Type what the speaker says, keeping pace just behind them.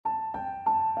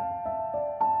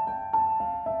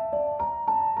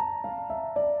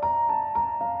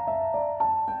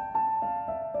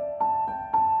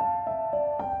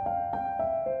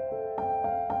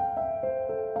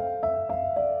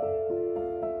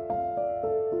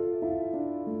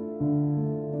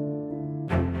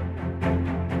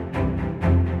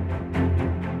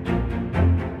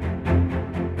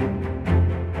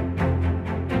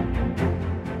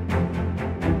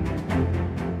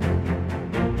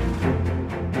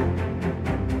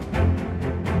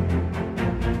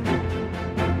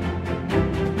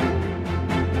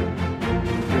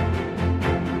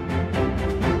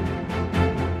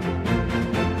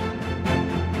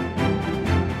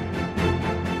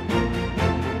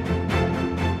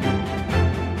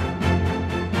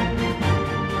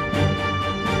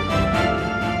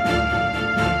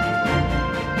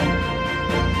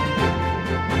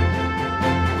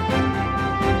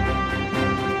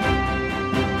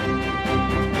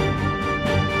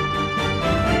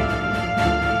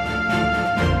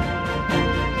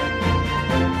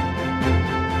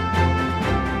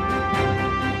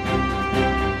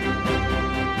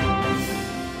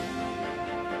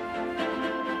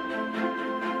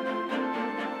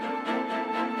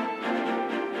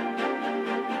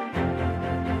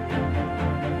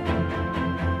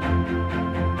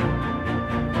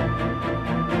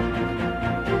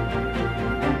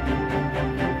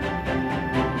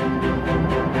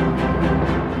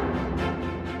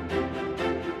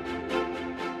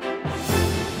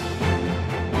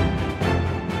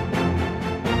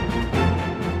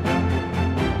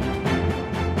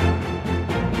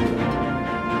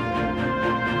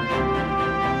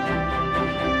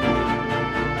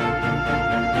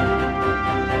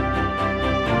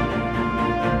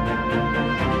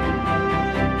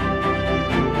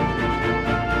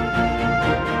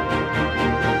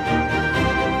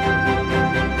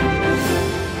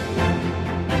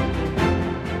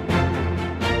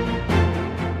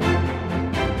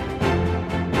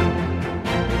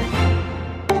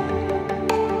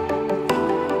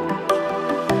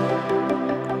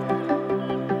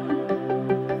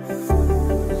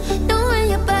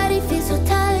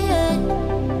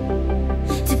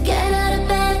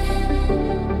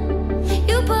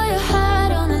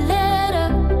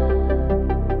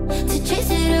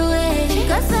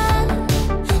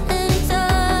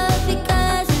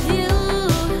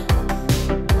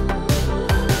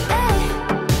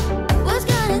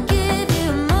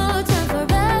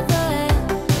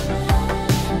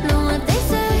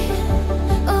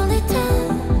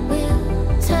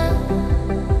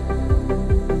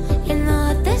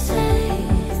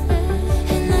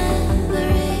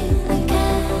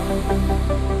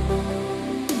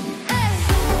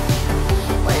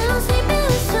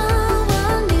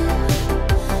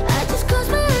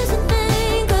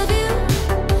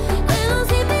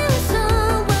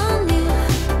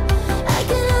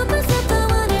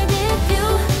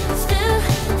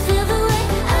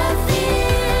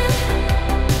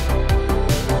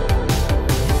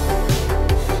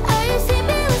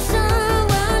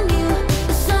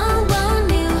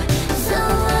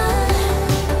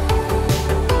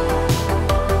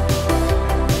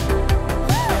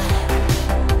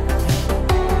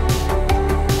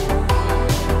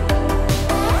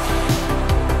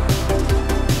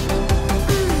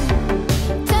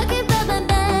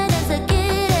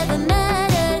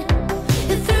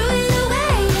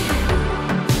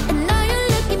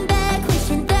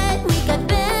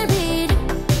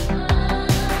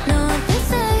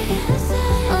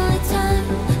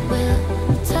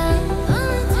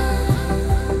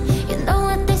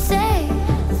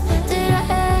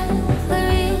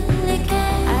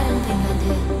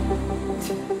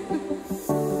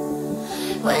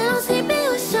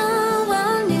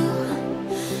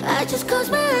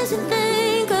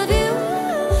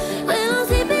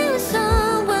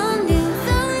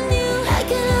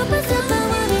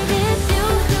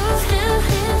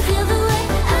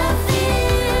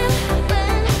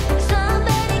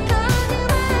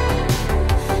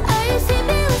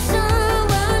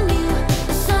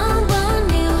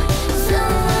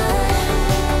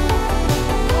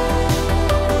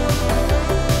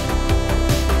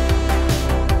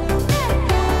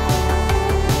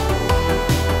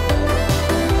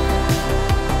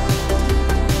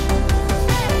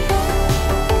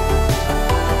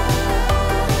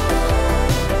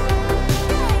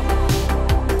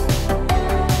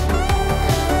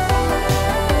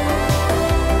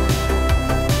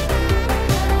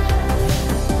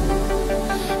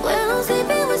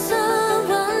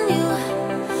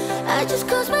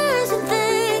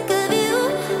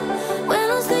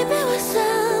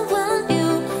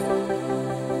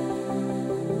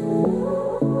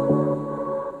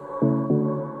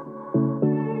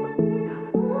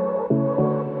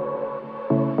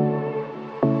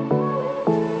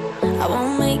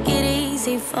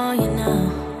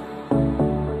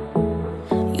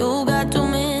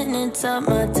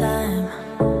summertime,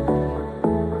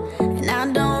 and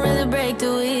I don't really break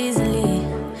too easily,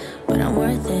 but I'm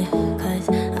worth it, 'cause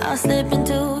I'll slip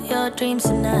into your dreams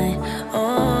tonight.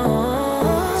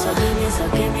 Oh, so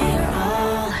give me your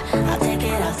all. I'll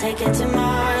take it to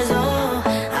Mars. Oh,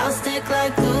 I'll stick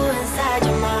like glue inside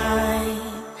your mind.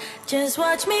 Just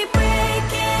watch me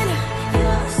breaking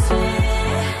your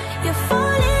sweat. You're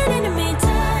falling into me,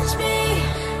 touch me.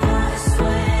 I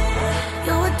swear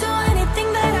you would do anything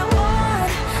that I want,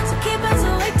 so keep us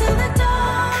awake till the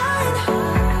dawn.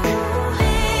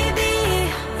 Baby,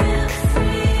 feel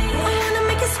free. I wanna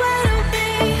make you sweat on me.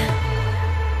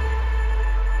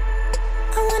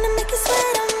 I wanna make you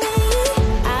sweat on me.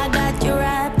 I got you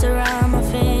wrapped around my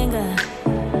finger,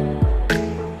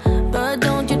 but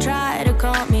don't you try to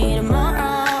call me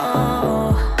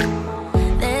tomorrow.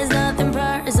 There's nothing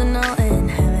personal in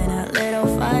having a little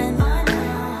fun.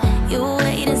 You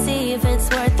wait and see if it's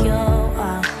worth your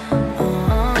while.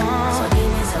 So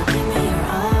give me your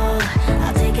all.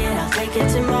 I'll take it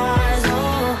to Mars.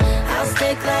 Oh, I'll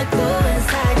stick like glue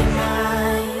inside your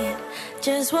mind.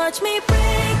 Just watch me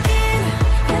breaking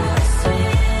your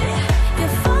sweat.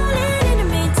 You're falling into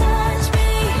me, touch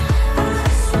me. I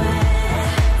swear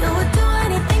you would do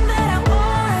anything that I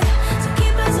want, so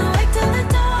keep us awake till the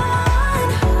dawn.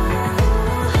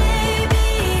 Baby,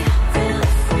 feel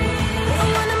free. I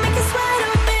wanna make you sweat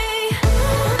on me.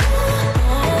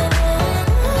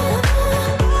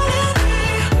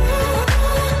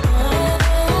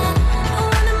 I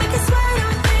wanna make you sweat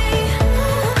on me.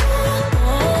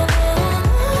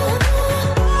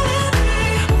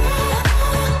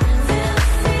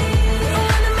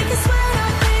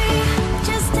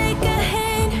 Just take a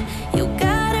hint, you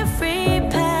got a free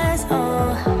pass. Oh,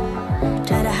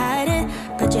 try to hide it,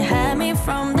 but you had me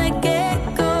from the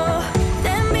get-go.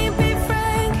 Let me be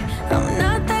frank, I'm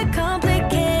not that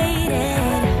complicated.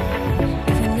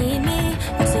 If you need me,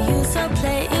 what's the use of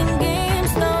playing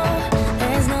games? No,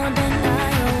 there's no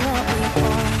denying what we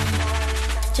want.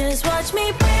 Just watch me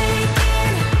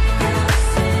breaking your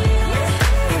sweat.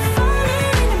 You're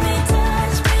falling into me,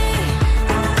 touch me.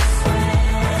 I swear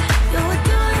you would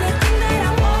do anything that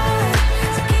I want,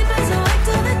 so keep us awake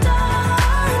till the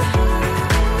dawn.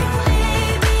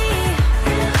 Baby,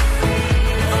 feel free.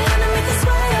 I wanna make you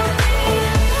sweat on me.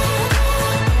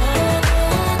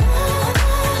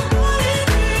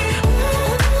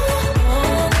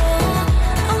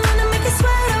 I wanna make you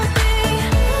sweat on me.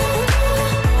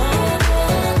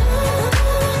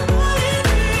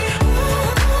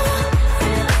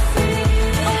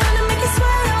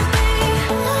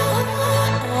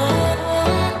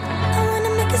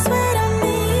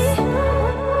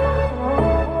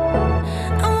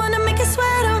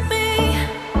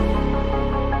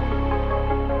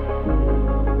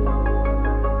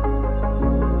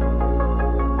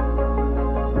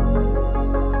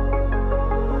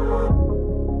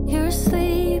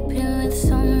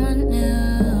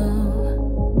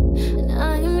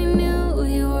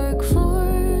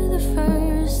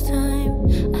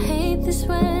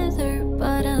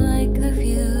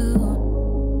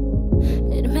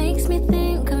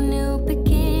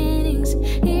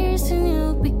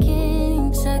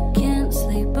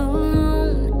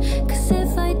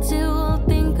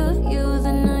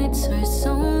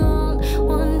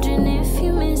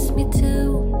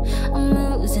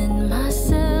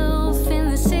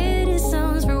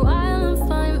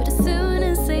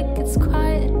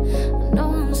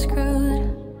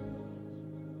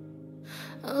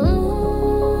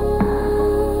 Ooh.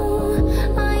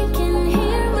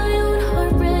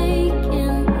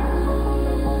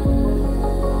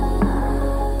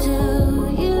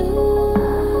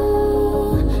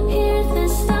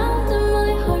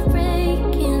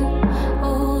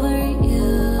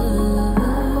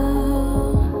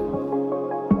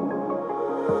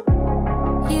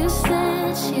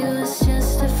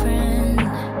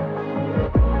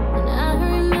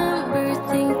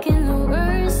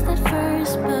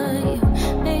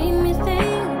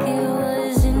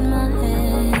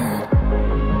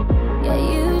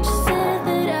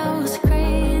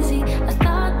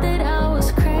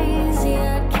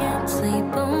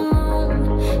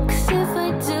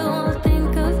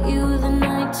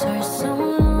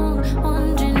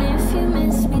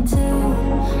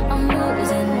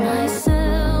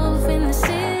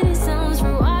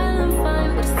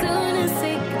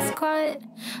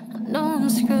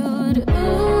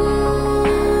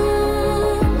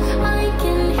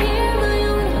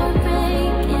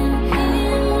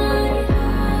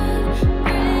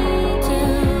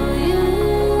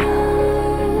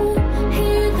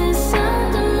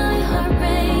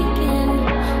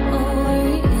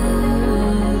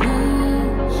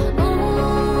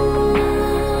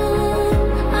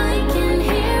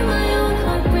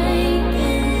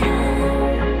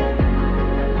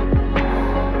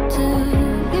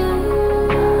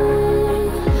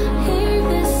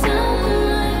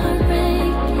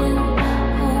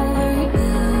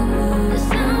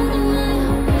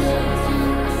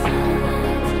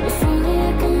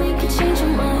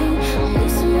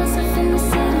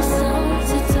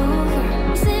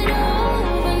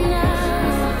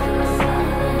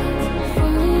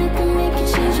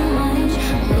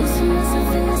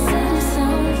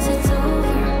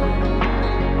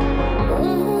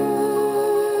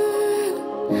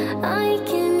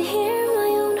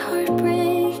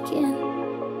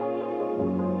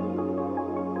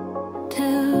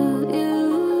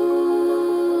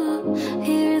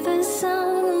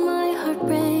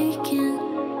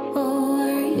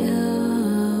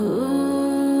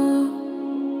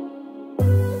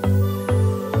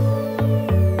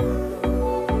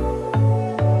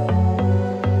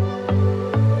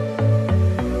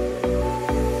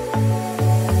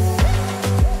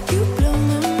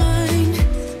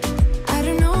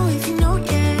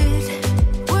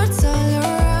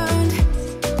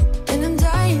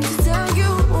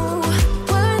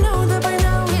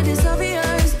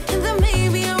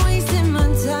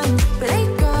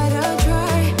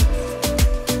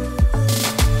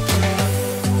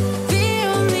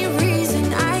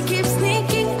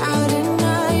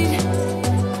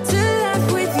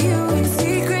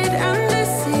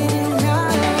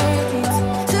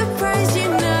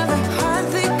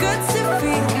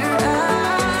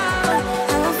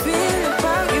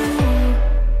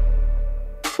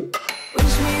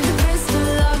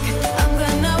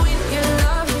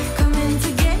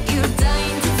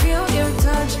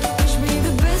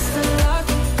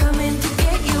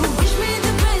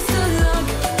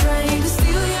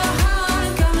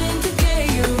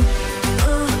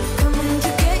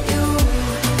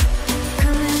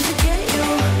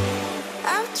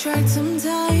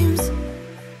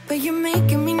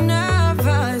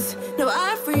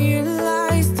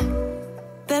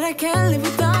 live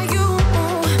without you.